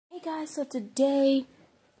Guys, so today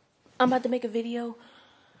I'm about to make a video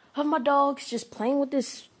of my dogs just playing with this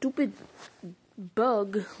stupid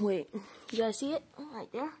bug. Wait, you guys see it?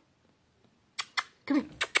 Right there. Come here.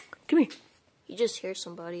 Come here. You just hear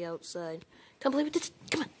somebody outside. Come play with this.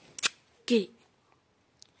 Come on. Get it.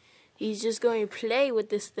 He's just going to play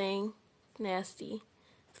with this thing. Nasty.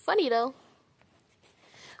 It's funny though.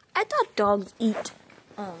 I thought dogs eat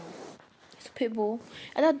it's a pit bull.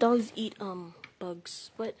 I thought dogs eat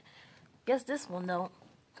bugs, but guess this one don't.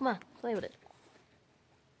 Come on, play with it.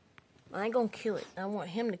 I ain't gonna kill it. I want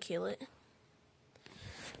him to kill it.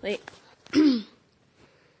 Wait.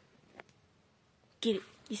 Get it.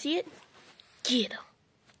 You see it? Get him.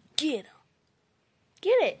 Get him.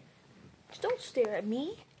 Get it. Just don't stare at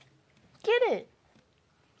me. Get it.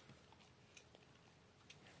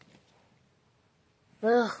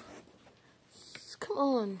 Ugh. Come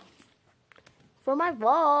on. For my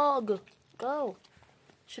vlog. Go.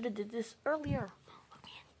 Should have did this earlier.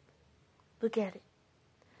 Look at it.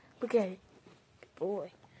 Look at it. Good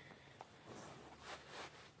boy.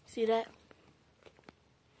 See that?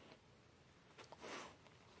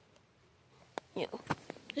 You know,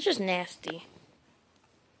 it's just nasty.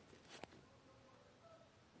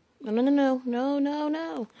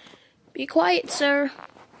 No. Be quiet, sir.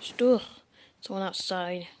 Ugh. Someone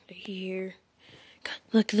outside. They're here.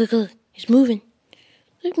 Look. He's moving.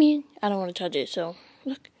 Look, man. I don't want to touch it, so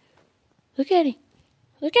look. Look at it.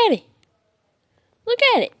 Look at it. Look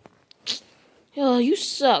at it. Oh, you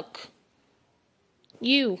suck.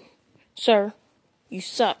 You, sir. You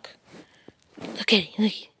suck. Look at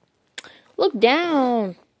it. Look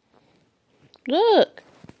down. Look.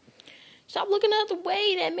 Stop looking out the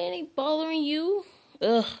way. That man ain't bothering you.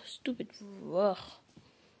 Ugh, stupid. Ugh.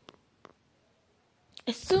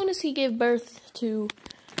 As soon as he gave birth to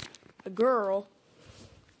a girl,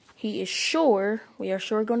 we are sure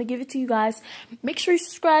going to give it to you guys. Make sure you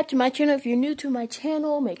subscribe to my channel. If you're new to my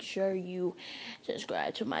channel, make sure you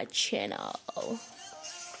subscribe to my channel.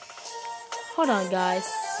 Hold on, guys.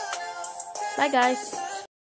 Bye, guys.